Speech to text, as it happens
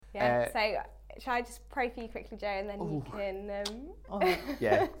Yeah, so shall I just pray for you quickly, Joe, and then you can...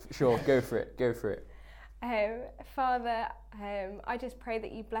 Yeah, sure, go for it. Father, I just pray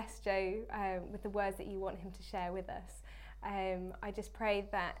that you bless Joe with the words that you want him to share with us. I just pray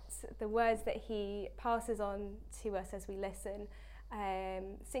that the words that he passes on to us as we listen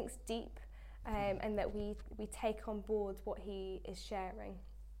sinks deep, and that we take on board what he is sharing.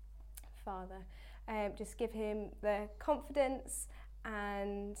 Father, just give him the confidence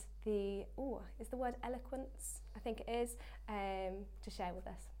and is the word eloquence? I think it is, to share with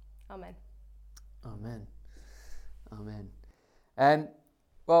us. Amen. Amen.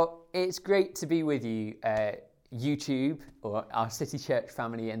 Well, it's great to be with you, YouTube, or our City Church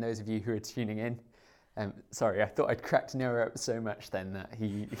family, and those of you who are tuning in. Sorry, I thought I'd cracked Noah up so much then that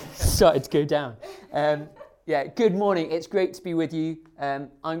he started to go down. Good morning. It's great to be with you.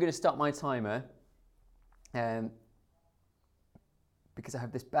 I'm going to start my timer because I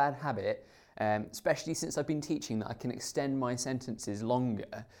have this bad habit, especially since I've been teaching, that I can extend my sentences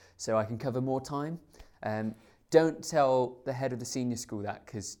longer so I can cover more time. Don't tell the head of the senior school that,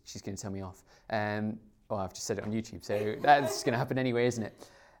 because she's going to tell me off. I've just said it on YouTube, so that's going to happen anyway, isn't it?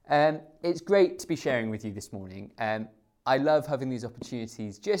 It's great to be sharing with you this morning. I love having these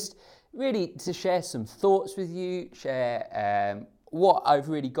opportunities just really to share some thoughts with you, share what I've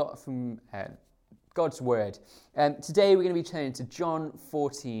really got from God's Word. Today we're going to be turning to John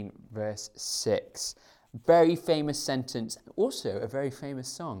 14, verse 6. Very famous sentence, also a very famous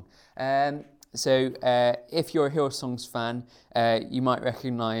song. So if you're a Hillsongs fan, you might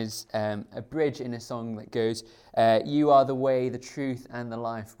recognise a bridge in a song that goes, "You are the way, the truth and the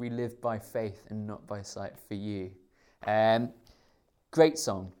life. We live by faith and not by sight for you." Great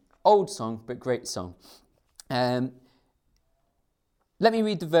song. Old song, but great song. Let me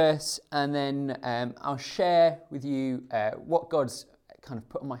read the verse, and then I'll share with you what God's kind of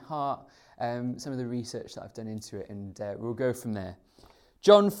put on my heart, some of the research that I've done into it, and we'll go from there.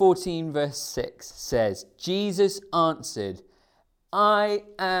 John 14 verse 6 says, Jesus answered, "I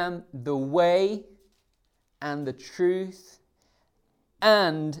am the way and the truth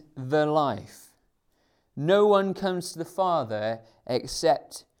and the life. No one comes to the Father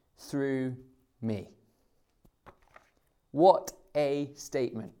except through me." What a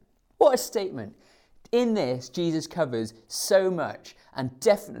statement. What a statement. In this, Jesus covers so much, and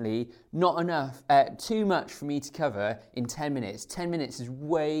definitely not enough, too much for me to cover in 10 minutes. 10 minutes is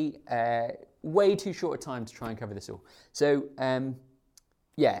way too short a time to try and cover this all. So, I'm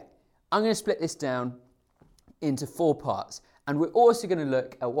going to split this down into 4 parts, and we're also going to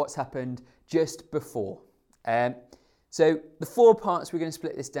look at what's happened just before. So, the 4 parts we're going to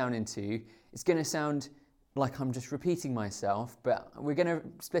split this down into, it's going to sound like I'm just repeating myself, but we're going to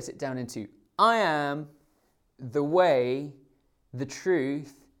split it down into I am the way, the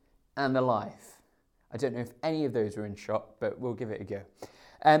truth, and the life. I don't know if any of those are in shot, but we'll give it a go.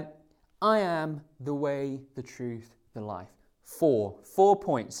 I am the way, the truth, the life. 4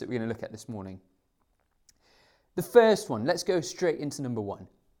 points that we're going to look at this morning. The first one, let's go straight into number 1.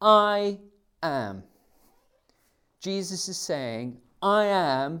 I am. Jesus is saying, I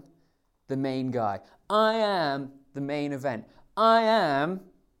am the main guy. I am the main event. I am.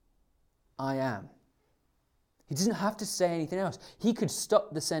 He doesn't have to say anything else. He could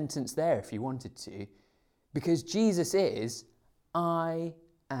stop the sentence there if he wanted to, because Jesus is, I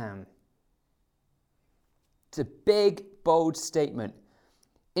am. It's a big, bold statement.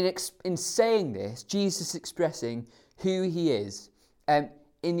 In saying this, Jesus is expressing who he is.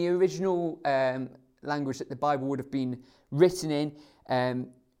 In the original language that the Bible would have been written in,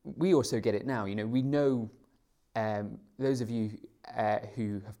 we also get it now. We know, those of you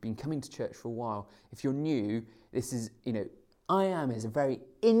who have been coming to church for a while, if you're new, this is, I am is a very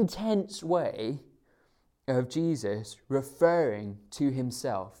intense way of Jesus referring to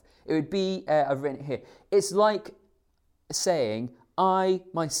himself. It would be, I've written it here, it's like saying, I,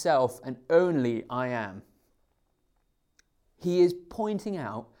 myself, and only I am. He is pointing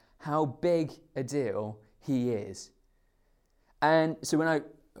out how big a deal he is. And so when I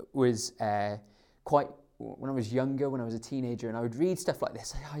was younger, when I was a teenager, and I would read stuff like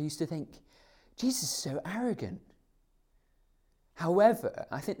this, I used to think, Jesus is so arrogant. However,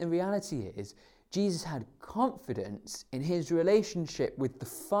 I think the reality is, Jesus had confidence in his relationship with the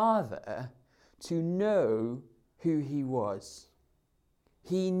Father to know who he was.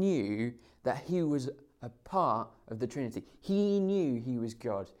 He knew that he was a part of the Trinity. He knew he was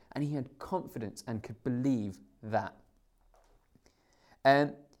God, and he had confidence and could believe that.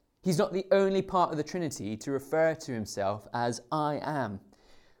 He's not the only part of the Trinity to refer to himself as I am.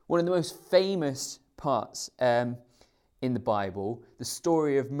 One of the most famous parts in the Bible, the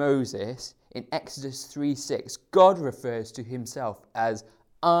story of Moses, in Exodus 3:6, God refers to himself as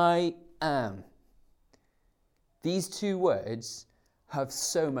I am. These two words have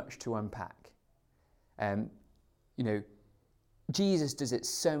so much to unpack. Jesus does it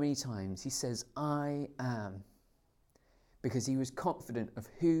so many times. He says, I am, because he was confident of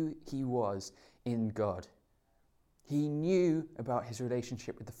who he was in God. He knew about his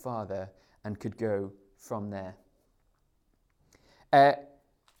relationship with the Father and could go from there.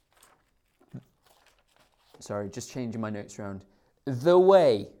 Just changing my notes around. The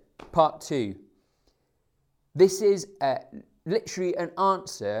way, part 2. This is literally an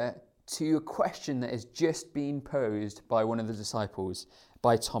answer to a question that has just been posed by one of the disciples,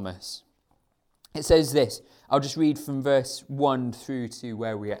 by Thomas. It says this. I'll just read from verse 1 through to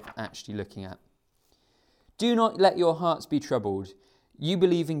where we're actually looking at. Do not let your hearts be troubled. You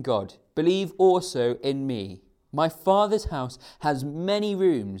believe in God. Believe also in me. My Father's house has many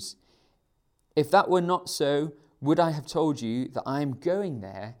rooms. If that were not so, would I have told you that I am going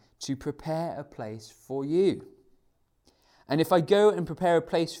there to prepare a place for you? And if I go and prepare a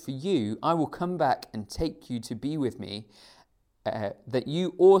place for you, I will come back and take you to be with me, that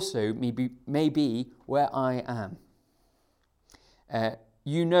you also may be where I am.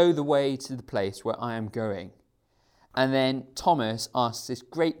 You know the way to the place where I am going. And then Thomas asks this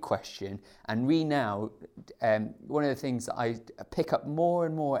great question, and we now, one of the things that I pick up more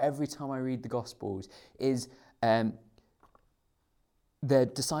and more every time I read the Gospels is the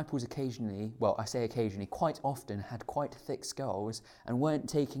disciples occasionally, quite often had quite thick skulls and weren't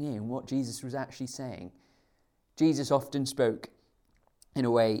taking in what Jesus was actually saying. Jesus often spoke in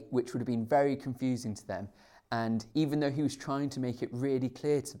a way which would have been very confusing to them, and even though he was trying to make it really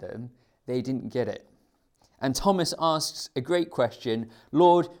clear to them, they didn't get it. And Thomas asks a great question,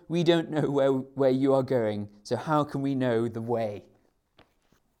 Lord, we don't know where you are going, so how can we know the way?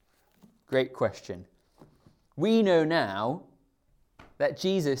 Great question. We know now that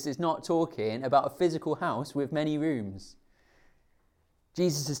Jesus is not talking about a physical house with many rooms.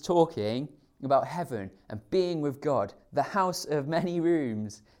 Jesus is talking about heaven and being with God, the house of many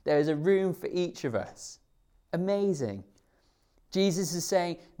rooms. There is a room for each of us. Amazing. Jesus is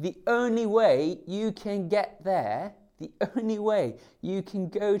saying the only way you can get there, the only way you can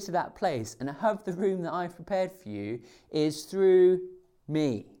go to that place and have the room that I've prepared for you is through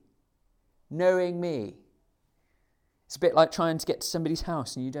me, knowing me. It's a bit like trying to get to somebody's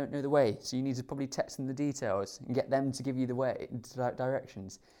house and you don't know the way, so you need to probably text them the details and get them to give you the way,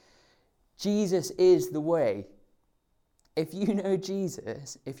 directions. Jesus is the way. If you know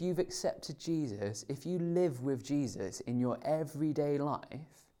Jesus, if you've accepted Jesus, if you live with Jesus in your everyday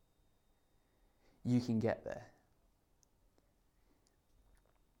life, you can get there.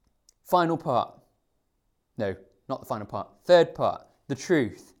 Final part. No, not the final part. Third part, the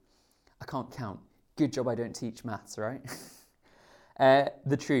truth. I can't count. Good job I don't teach maths, right?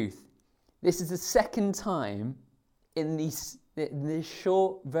 The truth. This is the second time in this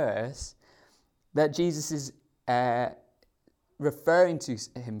short verse that Jesus is referring to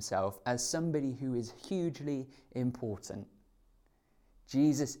himself as somebody who is hugely important.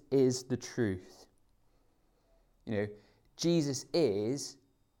 Jesus is the truth. Jesus is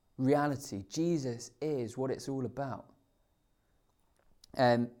reality. Jesus is what it's all about.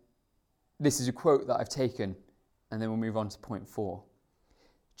 This is a quote that I've taken, and then we'll move on to point 4.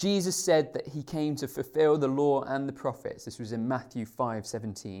 Jesus said that he came to fulfill the law and the prophets. This was in Matthew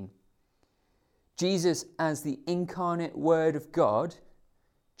 5:17. Jesus, as the incarnate Word of God,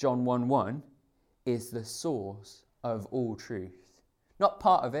 John 1:1, is the source of all truth. Not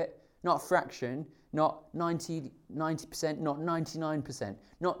part of it, not a fraction, not 90%, not 99%,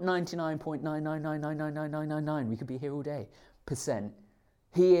 not 99.9999999. We could be here all day. Percent.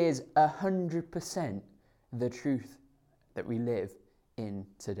 He is 100% the truth that we live in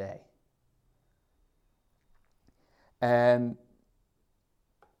today.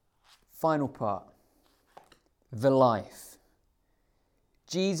 Final part. The life.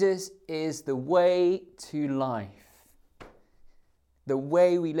 Jesus is the way to life. The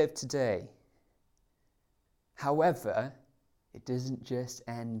way we live today. However, it doesn't just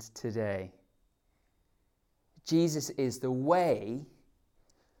end today. Jesus is the way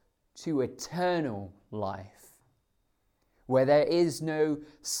to eternal life, where there is no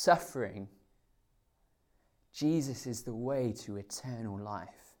suffering. Jesus is the way to eternal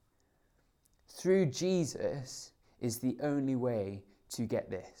life. Through Jesus is the only way to get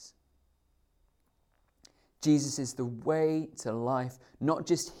this. Jesus is the way to life, not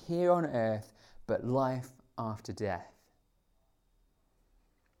just here on earth, but life after death.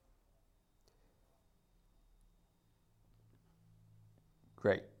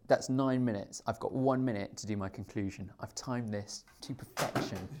 Great. That's 9 minutes. I've got 1 minute to do my conclusion. I've timed this to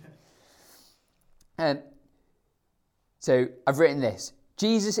perfection. So I've written this.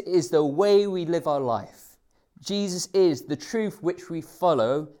 Jesus is the way we live our life. Jesus is the truth which we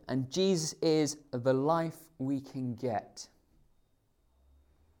follow, and Jesus is the life we can get.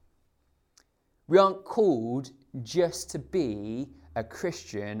 We aren't called just to be a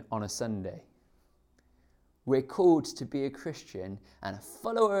Christian on a Sunday. We're called to be a Christian and a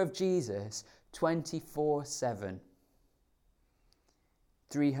follower of Jesus 24/7.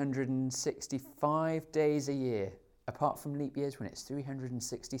 365 days a year, apart from leap years when it's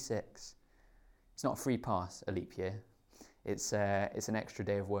 366. It's not a free pass, a leap year. It's an extra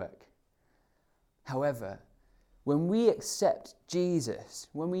day of work. However, when we accept Jesus,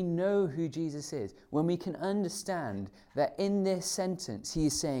 when we know who Jesus is, when we can understand that in this sentence he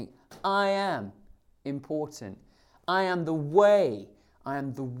is saying, I am important. I am the way. I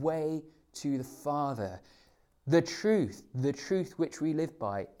am the way to the Father. The truth which we live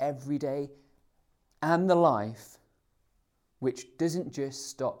by every day, and the life which doesn't just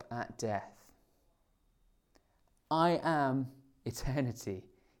stop at death. I am eternity,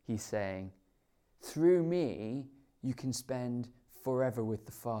 he's saying. Through me, you can spend forever with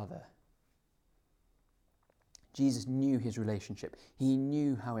the Father. Jesus knew his relationship. He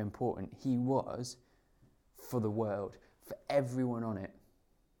knew how important he was for the world, for everyone on it.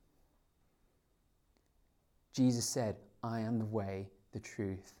 Jesus said, I am the way, the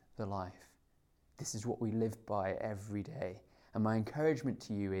truth, the life. This is what we live by every day. And my encouragement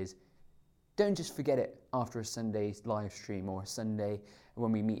to you is, don't just forget it after a Sunday live stream or a Sunday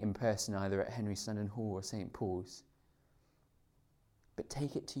when we meet in person, either at Henry Sundon Hall or St. Paul's. But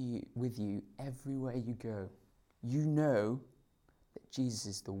take it with you everywhere you go. You know that Jesus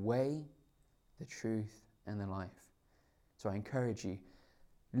is the way, the truth, and the life. So I encourage you,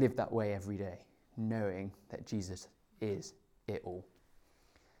 live that way every day, knowing that Jesus is it all.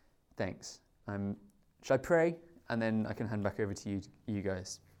 Thanks. Shall I pray? And then I can hand back over to you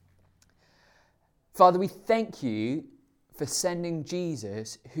guys. Father, we thank you for sending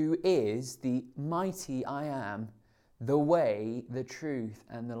Jesus, who is the mighty I am, the way, the truth,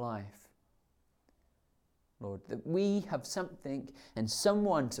 and the life. Lord, that we have something and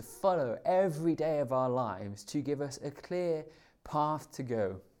someone to follow every day of our lives to give us a clear path to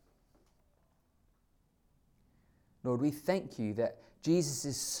go. Lord, we thank you that Jesus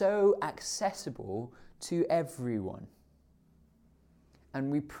is so accessible to everyone.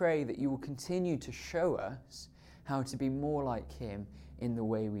 And we pray that you will continue to show us how to be more like him in the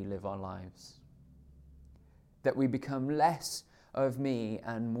way we live our lives. That we become less of me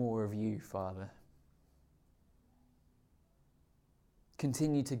and more of you, Father.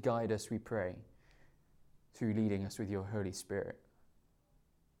 Continue to guide us, we pray, through leading us with your Holy Spirit.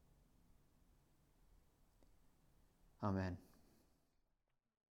 Amen.